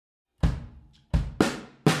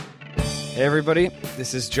Hey everybody,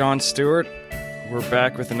 this is John Stewart. We're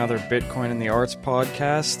back with another Bitcoin in the Arts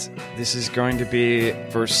podcast. This is going to be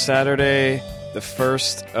for Saturday, the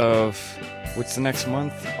 1st of, what's the next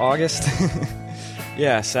month? August?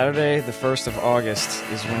 Yeah, Saturday, the 1st of August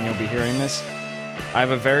is when you'll be hearing this. I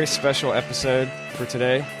have a very special episode for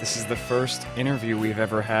today. This is the first interview we've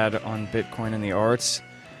ever had on Bitcoin in the Arts.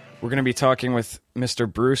 We're going to be talking with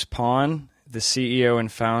Mr. Bruce Pon, the CEO and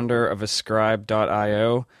founder of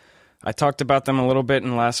Ascribe.io. I talked about them a little bit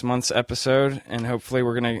in last month's episode, and hopefully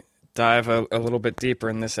we're going to dive a little bit deeper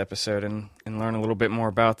in this episode and learn a little bit more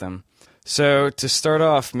about them. So to start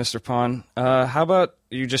off, Mr. Pon, how about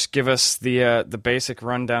you just give us the basic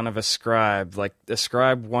rundown of Ascribe, like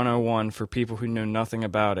Ascribe 101 for people who know nothing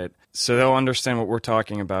about it, so they'll understand what we're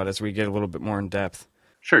talking about as we get a little bit more in depth.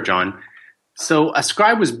 Sure, John. So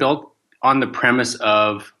Ascribe was built on the premise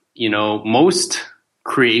of, most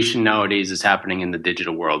creation nowadays is happening in the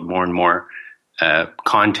digital world. More and more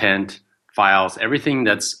content, files, everything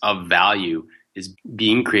that's of value is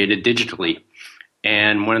being created digitally.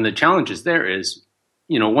 And one of the challenges there is,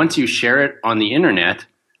 once you share it on the internet,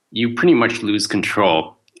 you pretty much lose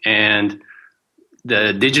control. And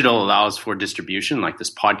the digital allows for distribution, like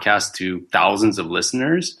this podcast, to thousands of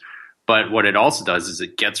listeners. But what it also does is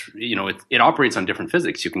it gets, it operates on different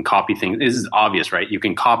physics. You can copy things. This is obvious, right? You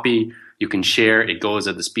can copy, you can share, it goes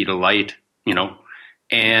at the speed of light,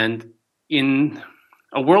 And in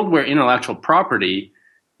a world where intellectual property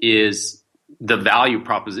is the value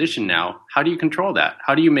proposition now, how do you control that?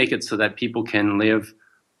 How do you make it so that people can live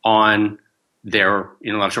on their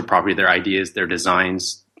intellectual property, their ideas, their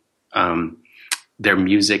designs, their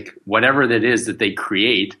music, whatever that is that they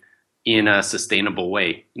create in a sustainable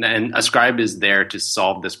way? And Ascribe is there to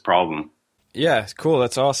solve this problem. Yeah, cool.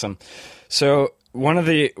 That's awesome. So one of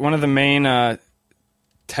the main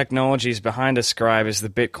technologies behind Ascribe is the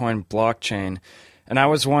Bitcoin blockchain. And I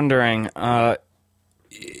was wondering,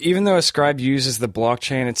 even though Ascribe uses the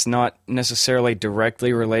blockchain, it's not necessarily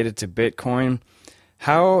directly related to Bitcoin.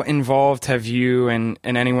 How involved have you and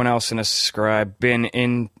anyone else in Ascribe been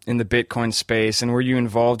in the Bitcoin space? And were you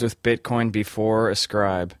involved with Bitcoin before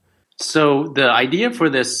Ascribe? So the idea for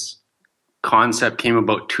this concept came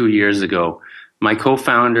about 2 years ago. My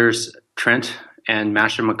co-founders, Trent and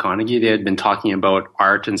Masha McConaughey, they had been talking about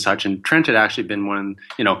art and such, and Trent had actually been one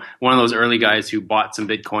of those early guys who bought some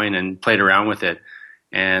Bitcoin and played around with it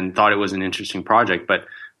and thought it was an interesting project. But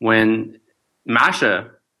when Masha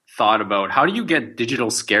thought about how do you get digital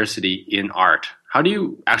scarcity in art, how do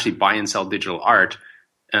you actually buy and sell digital art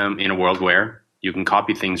in a world where you can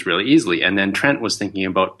copy things really easily? And then Trent was thinking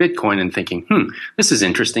about Bitcoin and thinking, this is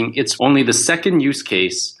interesting. It's only the second use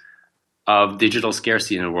case of digital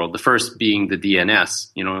scarcity in the world. The first being the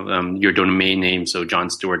DNS, your domain name, so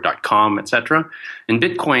johnstewart.com, etc. And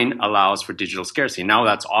Bitcoin allows for digital scarcity. Now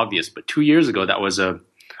that's obvious, but 2 years ago,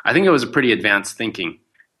 I think it was a pretty advanced thinking.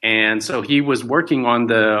 And so he was working on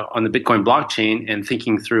the Bitcoin blockchain and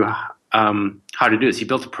thinking through how to do this. He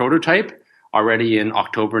built a prototype already in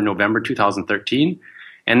October, November 2013.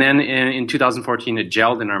 And then in 2014, it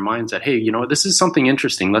gelled in our minds that, hey, this is something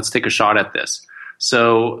interesting. Let's take a shot at this.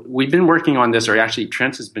 So we've been working on this, or actually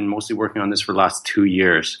Trent has been mostly working on this for the last 2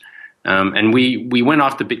 years. And we went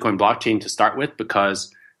off the Bitcoin blockchain to start with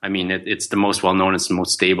because, it's the most well-known, it's the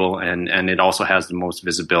most stable, and it also has the most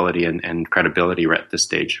visibility and credibility right at this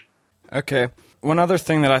stage. Okay. One other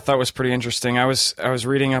thing that I thought was pretty interesting, I was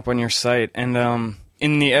reading up on your site, and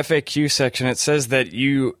in the FAQ section, it says that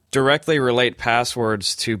you directly relate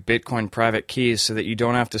passwords to Bitcoin private keys so that you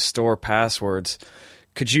don't have to store passwords.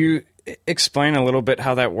 Could you explain a little bit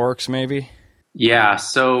how that works, maybe? Yeah,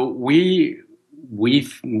 so we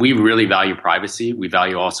really value privacy. We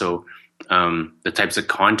value also the types of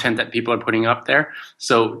content that people are putting up there.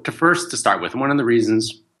 So to start with, one of the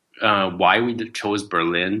reasons why we chose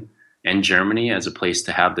Berlin and Germany as a place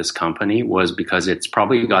to have this company was because it's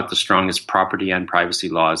probably got the strongest property and privacy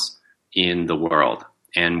laws in the world.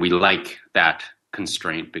 And we like that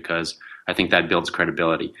constraint because I think that builds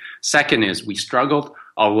credibility. Second is we struggled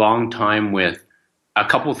a long time with a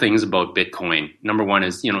couple things about Bitcoin. Number one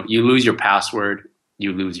is, you lose your password,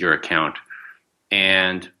 you lose your account.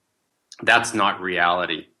 And that's not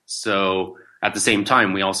reality. So at the same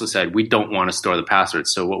time, we also said we don't want to store the password.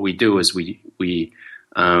 So what we do is we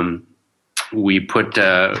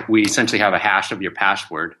essentially have a hash of your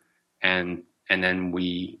password, and then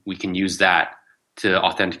we can use that to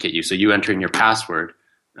authenticate you. So you enter in your password,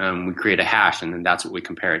 we create a hash, and then that's what we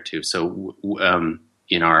compare it to. So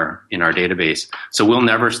in our database, so we'll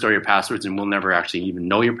never store your passwords, and we'll never actually even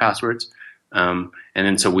know your passwords. And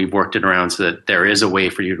then so we've worked it around so that there is a way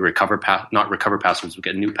for you to not recover passwords, but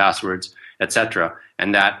get new passwords, etc.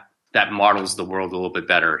 And that models the world a little bit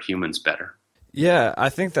better, humans better. Yeah, I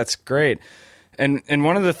think that's great. And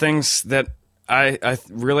one of the things that I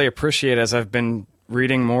really appreciate as I've been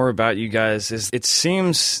reading more about you guys is it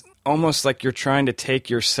seems almost like you're trying to take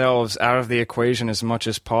yourselves out of the equation as much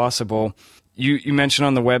as possible. You mentioned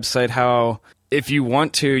on the website how if you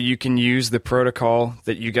want to, you can use the protocol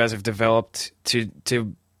that you guys have developed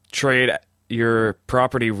to trade your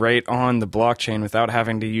property right on the blockchain without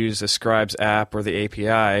having to use a Scribes app or the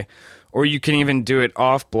API, or you can even do it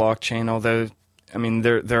off blockchain, although, I mean,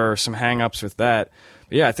 there are some hang-ups with that.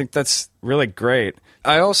 But yeah, I think that's really great.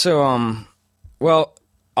 I also,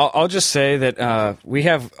 I'll just say that we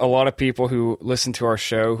have a lot of people who listen to our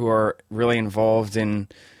show who are really involved in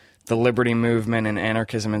the liberty movement and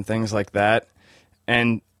anarchism and things like that.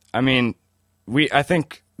 And I mean, I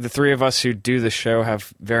think the three of us who do the show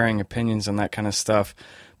have varying opinions on that kind of stuff.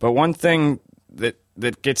 But one thing that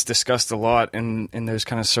gets discussed a lot in those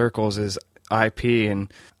kind of circles is IP.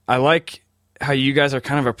 And I like how you guys are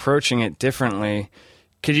kind of approaching it differently.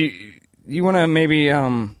 Could you want to maybe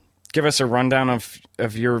give us a rundown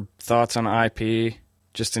of your thoughts on IP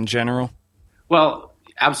just in general? Well,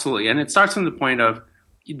 absolutely. And it starts from the point of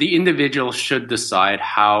the individual should decide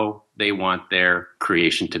how they want their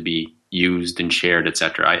creation to be used and shared,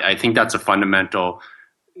 etc. I think that's a fundamental.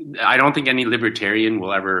 I don't think any libertarian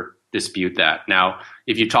will ever dispute that. Now,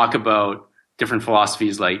 if you talk about different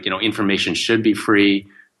philosophies like, information should be free,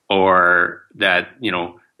 or that,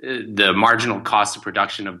 the marginal cost of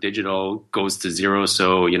production of digital goes to zero,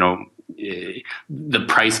 so, the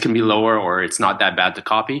price can be lower, or it's not that bad to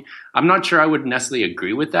copy. I'm not sure I would necessarily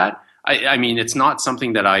agree with that. I mean, it's not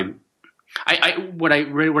something that what I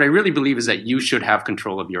really believe is that you should have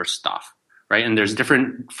control of your stuff, right? And there's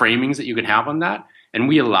different framings that you can have on that, and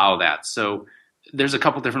we allow that. So there's a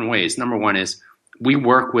couple different ways. Number one is we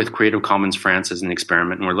work with Creative Commons France as an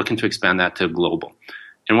experiment, and we're looking to expand that to global.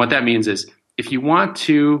 And what that means is if you want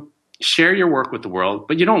to share your work with the world,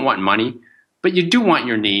 but you don't want money, but you do want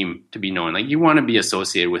your name to be known, like you want to be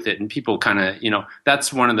associated with it, and people kind of,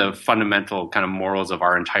 that's one of the fundamental kind of morals of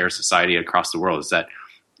our entire society across the world is that,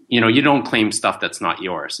 you don't claim stuff that's not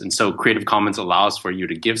yours. And so Creative Commons allows for you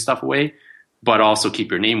to give stuff away, but also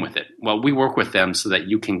keep your name with it. Well, we work with them so that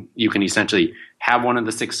you can essentially have one of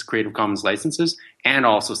the 6 Creative Commons licenses and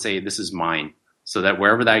also say, this is mine, so that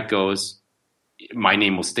wherever that goes, my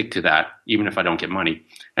name will stick to that, even if I don't get money.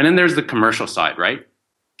 And then there's the commercial side, right?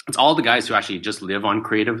 It's all the guys who actually just live on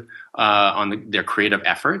creative, their creative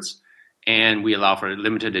efforts. And we allow for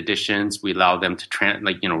limited editions. We allow them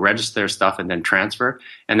to register their stuff and then transfer.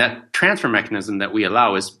 And that transfer mechanism that we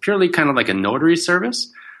allow is purely kind of like a notary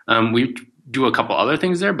service. We do a couple other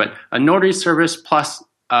things there, but a notary service plus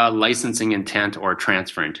licensing intent or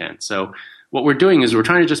transfer intent. So what we're doing is we're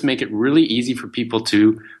trying to just make it really easy for people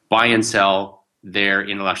to buy and sell their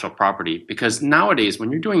intellectual property, because nowadays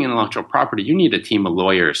when you're doing intellectual property, you need a team of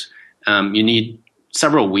lawyers. You need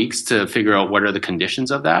several weeks to figure out what are the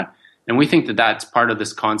conditions of that. And we think that that's part of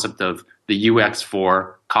this concept of the UX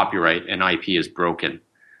for copyright and IP is broken.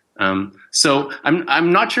 So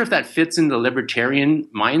I'm not sure if that fits in the libertarian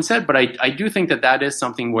mindset, but I do think that is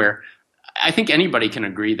something where I think anybody can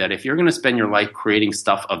agree that if you're going to spend your life creating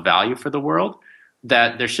stuff of value for the world,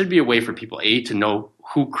 that there should be a way for people, A, to know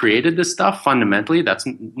who created this stuff fundamentally.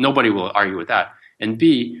 Nobody will argue with that. And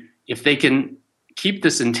B, if they can keep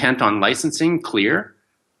this intent on licensing clear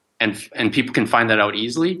and people can find that out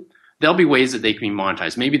easily, there'll be ways that they can be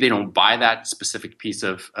monetized. Maybe they don't buy that specific piece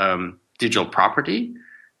of digital property,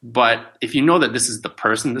 but if you know that this is the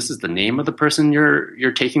person, this is the name of the person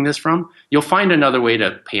you're taking this from, you'll find another way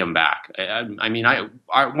to pay them back. I mean,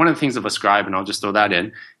 one of the things of Ascribe, and I'll just throw that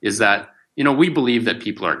in, is that we believe that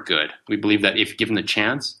people are good. We believe that if given the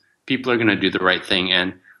chance, people are going to do the right thing.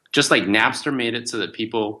 And just like Napster made it so that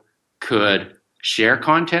people could share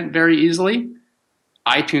content very easily,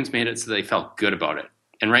 iTunes made it so they felt good about it.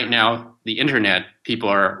 And right now, the internet, people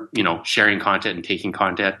are, sharing content and taking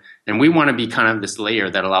content. And we want to be kind of this layer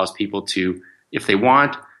that allows people to, if they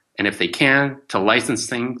want and if they can, to license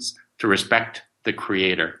things, to respect the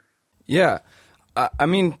creator. Yeah. I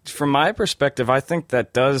mean, from my perspective, I think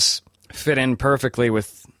that does fit in perfectly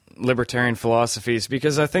with libertarian philosophies,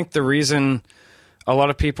 because I think the reason a lot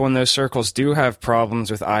of people in those circles do have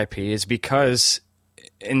problems with IP is because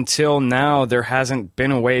until now there hasn't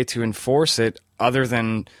been a way to enforce it other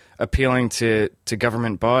than appealing to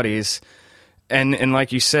government bodies. And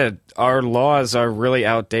like you said, our laws are really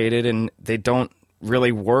outdated and they don't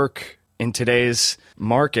really work in today's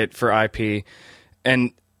market for IP.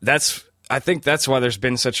 And that's, I think that's why there's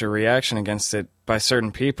been such a reaction against it by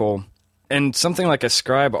certain people. And something like a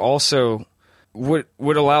scribe also would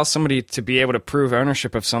allow somebody to be able to prove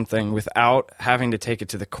ownership of something without having to take it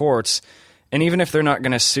to the courts. And even if they're not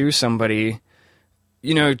going to sue somebody,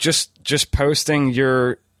 just posting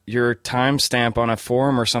your timestamp on a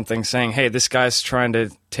forum or something saying, hey, this guy's trying to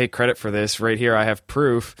take credit for this right here, I have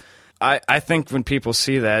proof. I think when people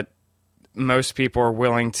see that, most people are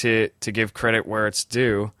willing to give credit where it's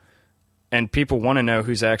due, and people want to know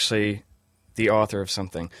who's actually the author of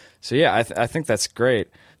something. So yeah, I think that's great.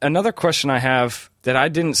 Another question I have that I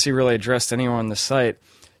didn't see really addressed anywhere on the site,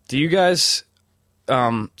 do you guys,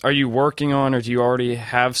 are you working on, or do you already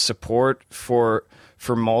have support for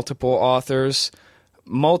multiple authors?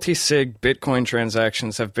 Multi-sig Bitcoin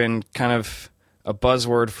transactions have been kind of a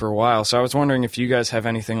buzzword for a while, so I was wondering if you guys have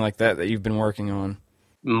anything like that you've been working on.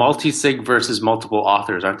 Multi-sig versus multiple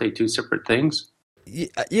authors, aren't they two separate things?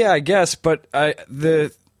 Yeah, I guess, but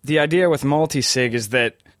the idea with multi-sig is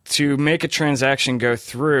that to make a transaction go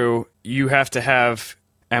through, you have to have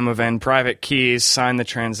M of N private keys sign the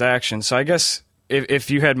transaction. So I guess if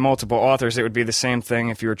you had multiple authors, it would be the same thing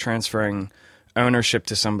if you were transferring ownership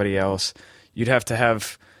to somebody else. You'd have to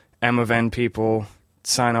have M of N people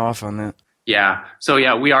sign off on that. Yeah. So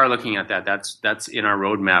yeah, we are looking at that. That's in our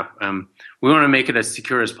roadmap. We want to make it as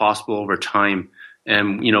secure as possible over time.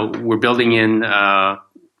 And, we're building in,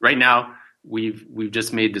 right now, we've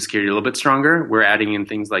just made the security a little bit stronger. We're adding in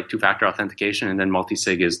things like two-factor authentication, and then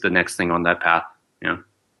multi-sig is the next thing on that path. Yeah.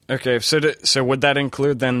 Okay. So would that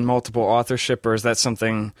include then multiple authorship, or is that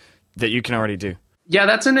something that you can already do? Yeah,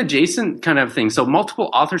 that's an adjacent kind of thing. So multiple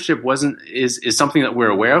authorship is something that we're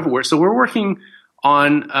aware of. We're working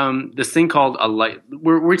on this thing called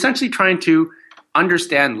we're essentially trying to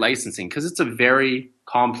understand licensing, because it's a very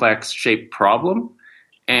complex shaped problem.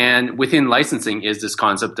 And within licensing is this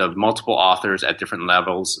concept of multiple authors at different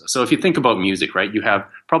levels. So if you think about music, right, you have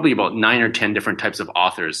probably about 9 or 10 different types of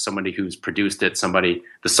authors. Somebody who's produced it, the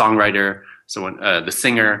songwriter, someone, the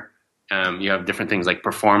singer. You have different things like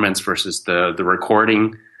performance versus the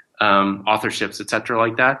recording, authorships, et cetera,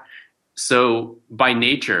 like that. So by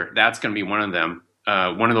nature, that's going to be one of them.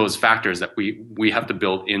 One of those factors that we have to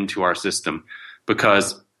build into our system,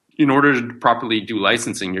 because in order to properly do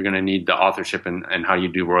licensing, you're going to need the authorship and how you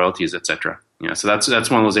do royalties, et cetera. Yeah, so that's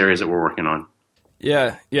one of those areas that we're working on.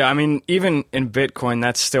 Yeah. I mean, even in Bitcoin,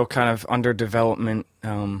 that's still kind of under development.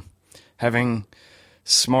 Having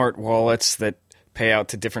smart wallets that pay out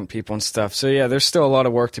to different people and stuff. So yeah, there's still a lot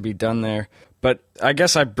of work to be done there. But I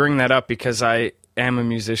guess I bring that up because I am a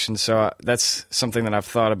musician, so that's something that I've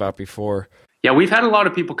thought about before. Yeah, we've had a lot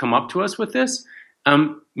of people come up to us with this.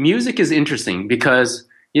 Music is interesting because,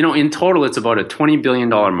 in total, it's about a $20 billion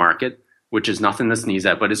market, which is nothing to sneeze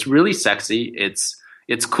at, but it's really sexy.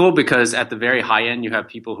 It's cool because at the very high end, you have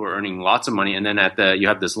people who are earning lots of money, and then you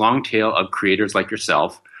have this long tail of creators like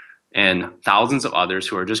yourself and thousands of others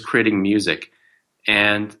who are just creating music.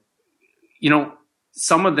 And,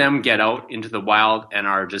 some of them get out into the wild and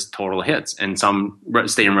are just total hits, and some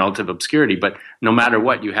stay in relative obscurity. But no matter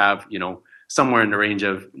what, you have, somewhere in the range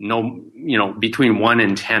of between 1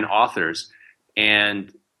 and 10 authors.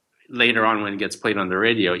 And later on, when it gets played on the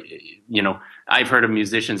radio, I've heard of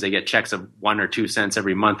musicians, they get checks of 1 or 2 cents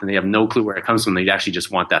every month, and they have no clue where it comes from. They actually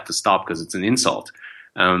just want that to stop because it's an insult.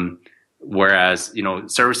 Whereas,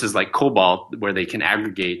 services like Cobalt, where they can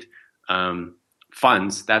aggregate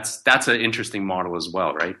funds, that's an interesting model as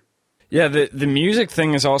well, right? Yeah, the music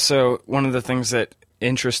thing is also one of the things that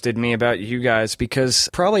interested me about you guys, because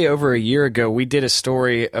probably over a year ago, we did a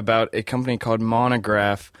story about a company called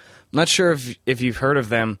Monograph. I'm not sure if you've heard of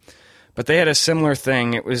them, but they had a similar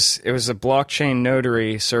thing. It was a blockchain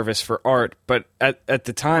notary service for art, but at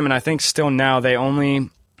the time, and I think still now, they only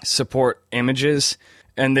support images,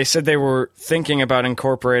 and they said they were thinking about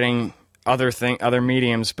incorporating other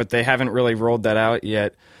mediums, but they haven't really rolled that out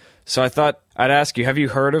yet. So I thought I'd ask you, have you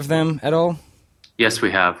heard of them at all? Yes,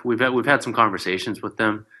 we have. We've had some conversations with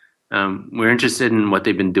them. We're interested in what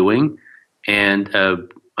they've been doing, and I'm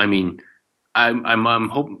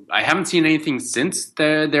hoping. I haven't seen anything since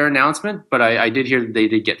their announcement, but I did hear that they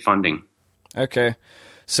did get funding. Okay,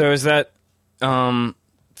 so is that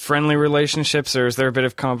friendly relationships, or is there a bit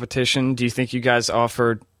of competition? Do you think you guys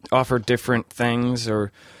offer different things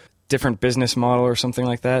or different business model or something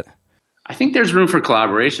like that? I think there's room for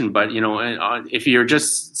collaboration, but if you're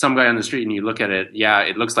just some guy on the street and you look at it, yeah,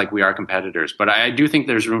 it looks like we are competitors. But I do think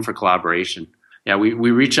there's room for collaboration. Yeah,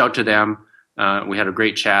 we reached out to them. We had a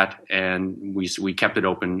great chat, and we kept it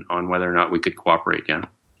open on whether or not we could cooperate. Yeah.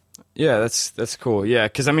 Yeah, that's cool. Yeah,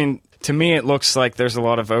 because to me it looks like there's a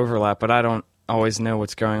lot of overlap, but I don't always know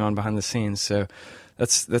what's going on behind the scenes. So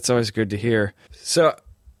that's always good to hear. So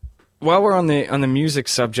while we're on the music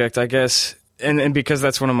subject, I guess, and because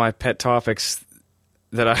that's one of my pet topics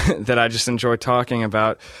that I just enjoy talking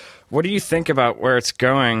about, what do you think about where it's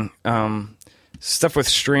going? Stuff with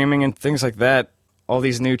streaming and things like that, all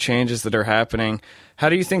these new changes that are happening. How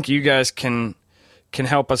do you think you guys can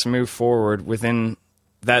help us move forward within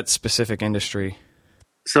that specific industry?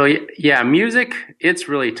 So yeah, music, it's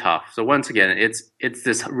really tough. So once again, it's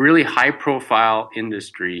this really high profile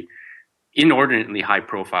industry, inordinately high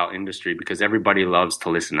profile industry, because everybody loves to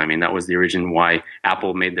listen. I mean, that was the origin why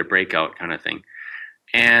Apple made their breakout kind of thing.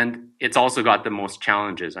 And it's also got the most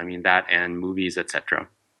challenges. I mean, that and movies, etc.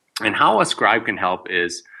 And how Ascribe can help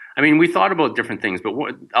is, I mean, we thought about different things, but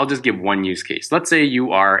I'll just give one use case. Let's say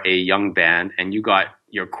you are a young band and you got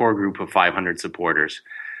your core group of 500 supporters.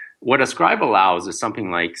 What Ascribe allows is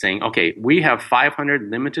something like saying, okay, we have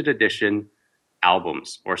 500 limited edition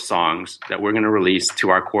albums or songs that we're going to release to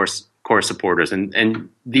our core supporters. And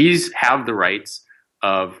these have the rights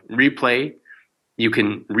of replay. You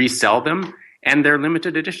can resell them, and they're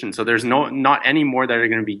limited edition. So there's not any more that are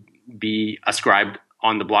going to be ascribed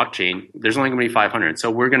on the blockchain. There's only going to be 500.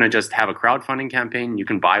 So we're going to just have a crowdfunding campaign. You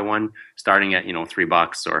can buy one starting at,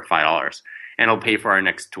 $3 or $5, and it'll pay for our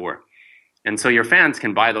next tour. And so your fans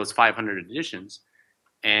can buy those 500 editions,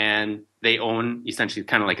 and they own essentially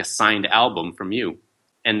kind of like a signed album from you.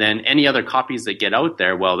 And then any other copies that get out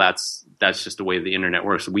there, well, that's just the way the internet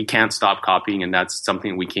works. We can't stop copying, and that's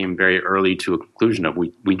something we came very early to a conclusion of. We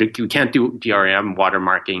can't do DRM,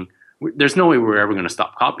 watermarking. There's no way we're ever going to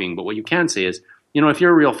stop copying. But what you can say is, if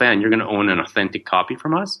you're a real fan, you're going to own an authentic copy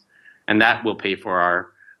from us, and that will pay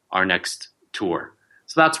for our next tour.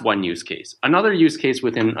 So that's one use case. Another use case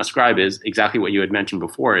within Ascribe is exactly what you had mentioned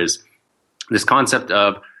before, is this concept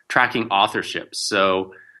of tracking authorship.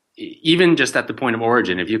 So even just at the point of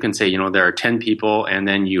origin, if you can say, there are 10 people, and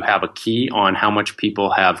then you have a key on how much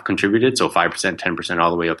people have contributed, so 5%, 10%,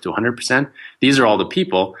 all the way up to 100%, these are all the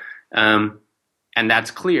people, and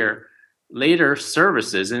that's clear. Later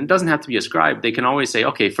services, and it doesn't have to be Ascribe, they can always say,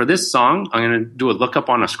 okay, for this song, I'm going to do a lookup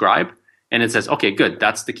on Ascribe, and it says, okay, good,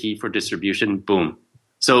 that's the key for distribution, boom.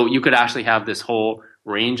 So you could actually have this whole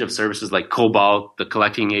range of services like Cobalt, the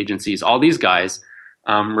collecting agencies, all these guys,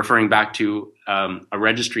 referring back to a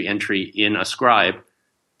registry entry in Ascribe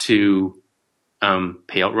to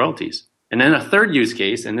pay out royalties. And then a third use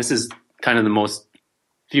case, and this is kind of the most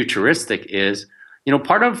futuristic, is,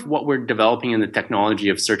 part of what we're developing in the technology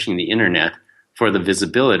of searching the internet for the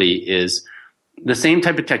visibility is the same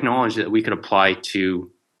type of technology that we could apply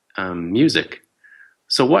to music.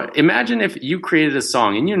 So imagine if you created a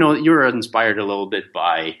song and you were inspired a little bit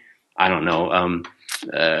by, I don't know,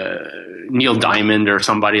 Neil Diamond or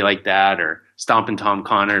somebody like that, or Stompin' Tom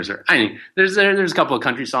Connors, or there's a couple of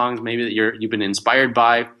country songs maybe that you've been inspired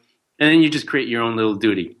by, and then you just create your own little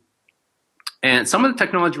duty. And some of the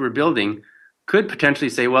technology we're building could potentially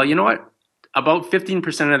say, well, you know what? About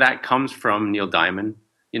 15% of that comes from Neil Diamond.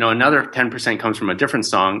 Another 10% comes from a different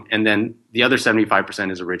song, and then the other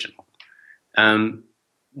 75% is original.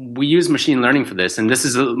 We use machine learning for this, and this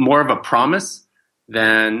is more of a promise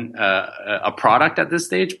than a product at this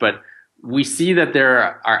stage, but we see that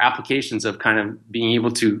there are applications of kind of being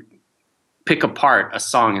able to pick apart a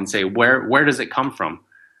song and say, where does it come from?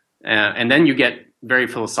 And then you get very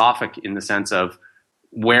philosophic in the sense of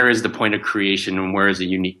where is the point of creation and where is a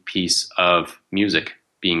unique piece of music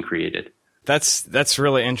being created. That's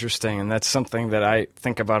really interesting, and that's something that I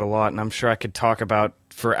think about a lot, and I'm sure I could talk about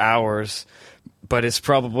for hours, but it's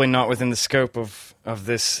probably not within the scope of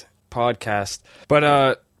this podcast.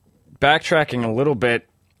 But backtracking a little bit,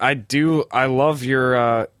 I love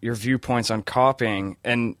your viewpoints on copying,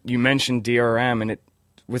 and you mentioned DRM, and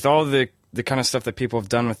with all the kind of stuff that people have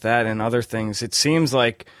done with that and other things, it seems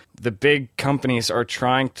like the big companies are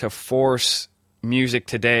trying to force music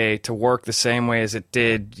today to work the same way as it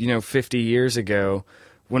did, 50 years ago,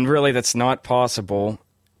 when really that's not possible.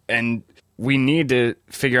 And we need to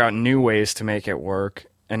figure out new ways to make it work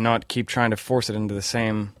and not keep trying to force it into the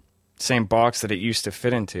same box that it used to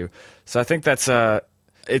fit into. So I think that's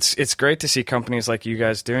it's great to see companies like you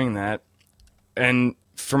guys doing that. And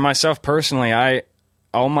for myself personally,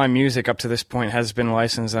 all my music up to this point has been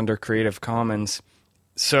licensed under Creative Commons.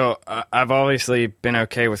 So I've obviously been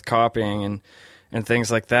okay with copying and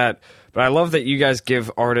things like that. But I love that you guys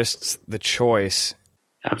give artists the choice.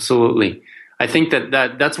 Absolutely. I think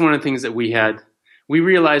that's one of the things that we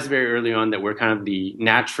realized very early on, that we're kind of the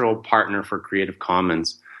natural partner for Creative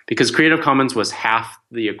Commons, because Creative Commons was half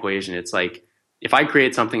the equation. It's like, if I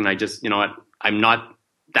create something and I just, I'm not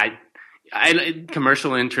that,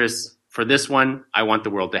 commercial interests for this one, I want the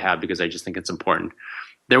world to have because I just think it's important.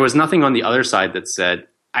 There was nothing on the other side that said,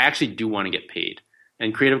 I actually do want to get paid.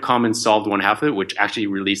 And Creative Commons solved one half of it, which actually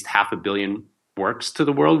released 500 million works to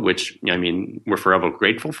the world, which, I mean, we're forever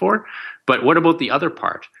grateful for. But what about the other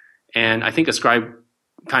part? And I think Ascribe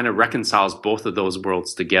kind of reconciles both of those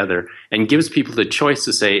worlds together and gives people the choice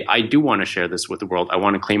to say, I do want to share this with the world. I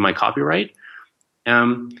want to claim my copyright.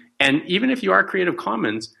 And even if you are Creative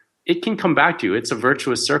Commons, it can come back to you. It's a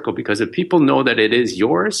virtuous circle because if people know that it is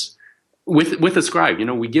yours, with Ascribe,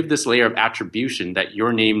 we give this layer of attribution that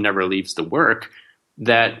your name never leaves the work,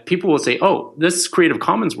 that people will say, oh, this Creative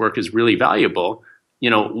Commons work is really valuable.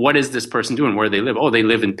 What is this person doing? Where do they live? Oh, they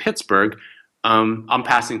live in Pittsburgh. I'm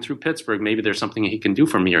passing through Pittsburgh. Maybe there's something he can do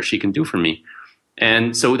for me or she can do for me.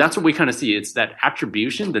 And so that's what we kind of see. It's that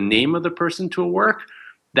attribution, the name of the person to a work,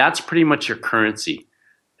 that's pretty much your currency.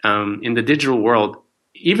 In the digital world,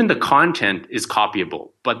 even the content is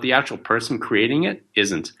copyable, but the actual person creating it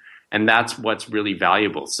isn't. And that's what's really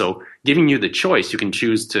valuable. So giving you the choice, you can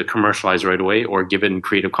choose to commercialize right away or give it in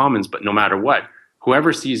Creative Commons, but no matter what,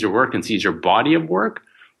 whoever sees your work and sees your body of work,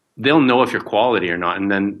 they'll know if you're quality or not, and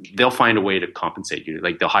then they'll find a way to compensate you.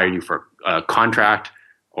 Like they'll hire you for a contract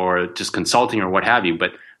or just consulting or what have you.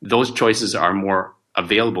 But those choices are more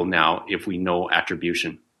available now if we know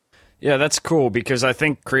attribution. Yeah, that's cool because I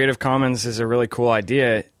think Creative Commons is a really cool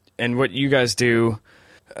idea, and what you guys do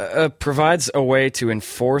provides a way to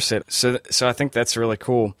enforce it. So I think that's really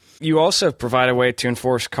cool. You also provide a way to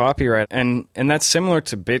enforce copyright, and that's similar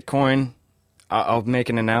to Bitcoin. I'll make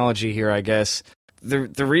an analogy here, I guess.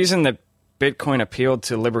 The reason that Bitcoin appealed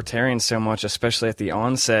to libertarians so much, especially at the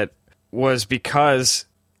onset, was because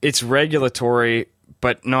it's regulatory,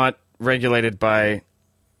 but not regulated by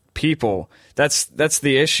people. That's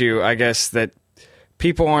the issue, I guess, that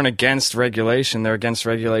people aren't against regulation. They're against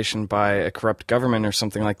regulation by a corrupt government or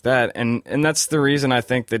something like that. And that's the reason I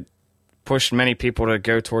think that pushed many people to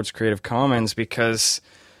go towards Creative Commons, because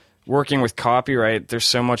working with copyright, there's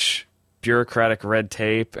so much bureaucratic red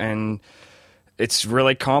tape and it's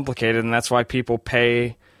really complicated, and that's why people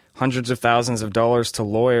pay hundreds of thousands of dollars to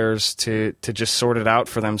lawyers to just sort it out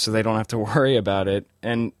for them so they don't have to worry about it.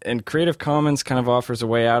 And Creative Commons kind of offers a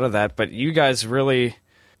way out of that, but you guys really...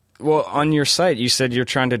 Well, on your site, you said you're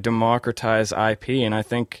trying to democratize IP, and I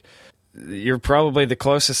think you're probably the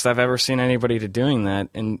closest I've ever seen anybody to doing that,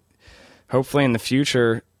 and hopefully in the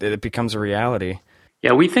future it becomes a reality.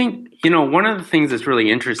 Yeah, we think, one of the things that's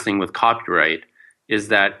really interesting with copyright is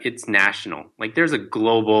that it's national. Like there's a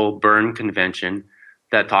global Berne Convention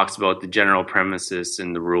that talks about the general premises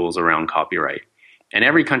and the rules around copyright. And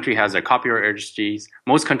every country has their copyright registries.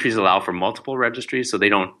 Most countries allow for multiple registries, so they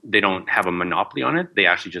don't have a monopoly on it. They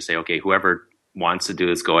actually just say, okay, whoever wants to do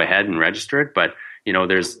this, go ahead and register it. But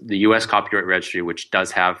there's the U.S. Copyright Registry, which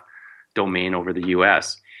does have domain over the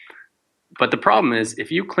U.S. But the problem is, if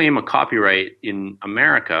you claim a copyright in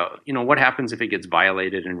America, what happens if it gets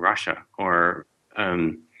violated in Russia or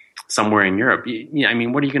somewhere in Europe? I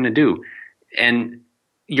mean, what are you going to do? And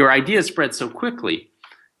your idea spreads so quickly.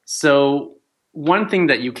 So one thing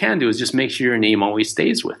that you can do is just make sure your name always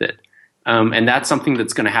stays with it. And that's something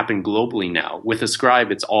that's going to happen globally now. With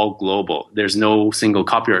Ascribe, it's all global. There's no single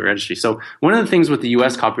copyright registry. So one of the things with the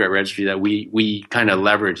U.S. Copyright Registry that we kind of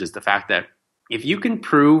leverage is the fact that if you can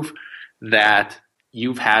prove that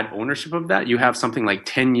you've had ownership of that, you have something like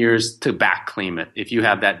 10 years to back claim it if you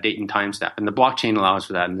have that date and time stamp. And the blockchain allows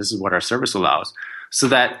for that, and this is what our service allows. So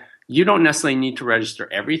that you don't necessarily need to register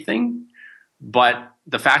everything, but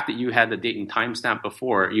the fact that you had the date and time stamp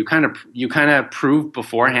before, you kind of prove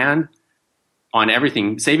beforehand on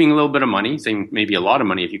everything, saving a little bit of money, saving maybe a lot of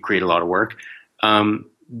money if you create a lot of work,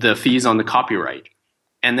 the fees on the copyright.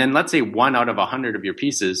 And then let's say 1 out of 100 of your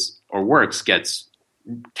pieces or works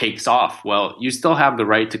takes off. Well, you still have the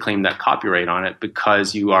right to claim that copyright on it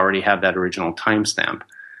because you already have that original timestamp.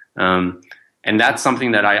 And that's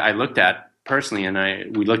something that I looked at personally,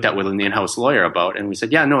 and we looked at with an in-house lawyer about, and we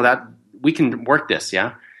said, yeah, no, that we can work this.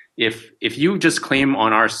 Yeah, if you just claim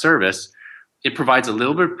on our service, it provides a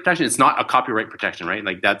little bit of protection. It's not a copyright protection, right?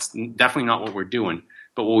 Like that's definitely not what we're doing.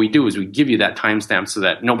 But what we do is we give you that timestamp so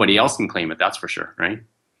that nobody else can claim it. That's for sure, right?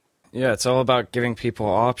 Yeah, it's all about giving people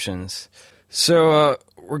options. So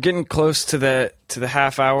we're getting close to the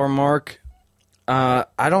half-hour mark. I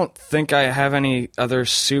don't think I have any other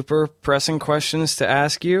super pressing questions to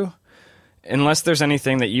ask you, unless there's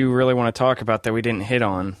anything that you really want to talk about that we didn't hit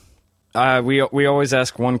on. We always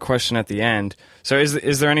ask one question at the end. So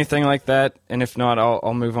is there anything like that? And if not,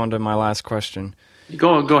 I'll move on to my last question.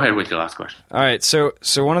 Go ahead with your last question. All right. So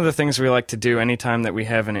one of the things we like to do anytime that we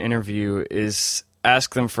have an interview is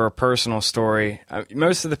ask them for a personal story.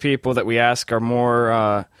 Most of the people that we ask are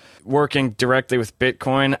more working directly with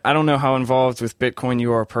Bitcoin. I don't know how involved with Bitcoin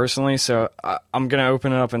you are personally, so I'm going to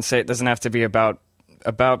open it up and say it doesn't have to be about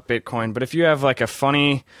Bitcoin. But if you have like a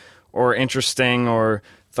funny or interesting or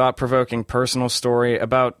thought-provoking personal story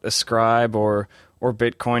about Ascribe or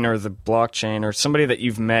Bitcoin or the blockchain or somebody that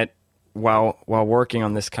you've met while working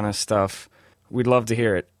on this kind of stuff, we'd love to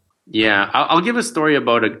hear it. Yeah, I'll give a story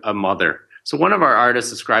about a mother. So one of our artists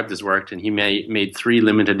described his work, and he made 3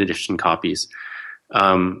 limited edition copies,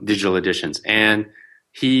 digital editions. And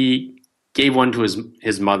he gave one to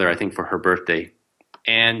his mother, I think, for her birthday.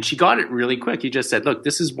 And she got it really quick. He just said, look,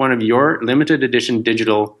 this is one of your limited edition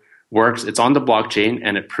digital works. It's on the blockchain,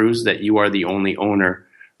 and it proves that you are the only owner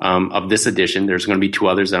of this edition. There's going to be 2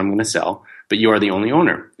 others that I'm going to sell, but you are the only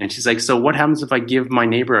owner. And she's like, so what happens if I give my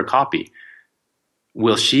neighbor a copy?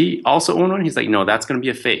 Will she also own one? He's like, no, that's going to be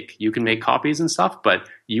a fake. You can make copies and stuff, but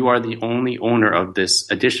you are the only owner of this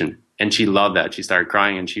edition. And she loved that. She started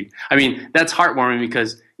crying, and that's heartwarming,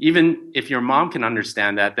 because even if your mom can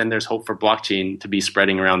understand that, then there's hope for blockchain to be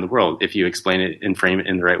spreading around the world if you explain it and frame it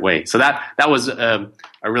in the right way. So that was a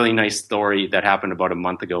really nice story that happened about a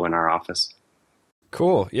month ago in our office.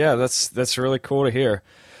 Cool. Yeah, that's really cool to hear.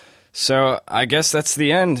 So I guess that's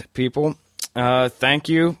the end, people. Thank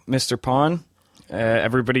you, Mr. Pon.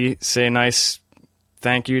 Everybody say a nice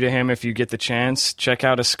thank you to him if you get the chance. Check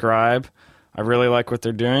out Ascribe. I really like what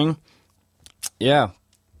they're doing. Yeah.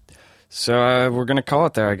 So we're going to call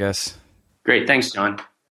it there, I guess. Great. Thanks, John.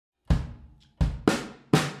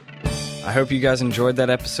 I hope you guys enjoyed that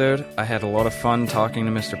episode. I had a lot of fun talking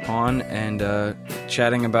to Mr. Pon and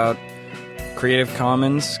chatting about Creative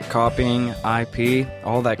Commons, copying, IP,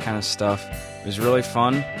 all that kind of stuff. It was really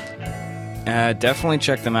fun. Definitely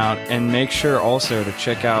check them out, and make sure also to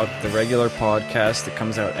check out the regular podcast that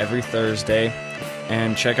comes out every Thursday,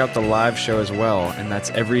 and check out the live show as well, and that's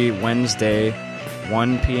every Wednesday,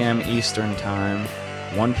 1 p.m. Eastern Time,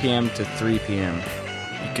 1 p.m. to 3 p.m.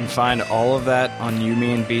 You can find all of that on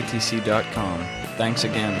youmeandbtc.com. Thanks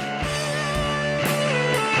again.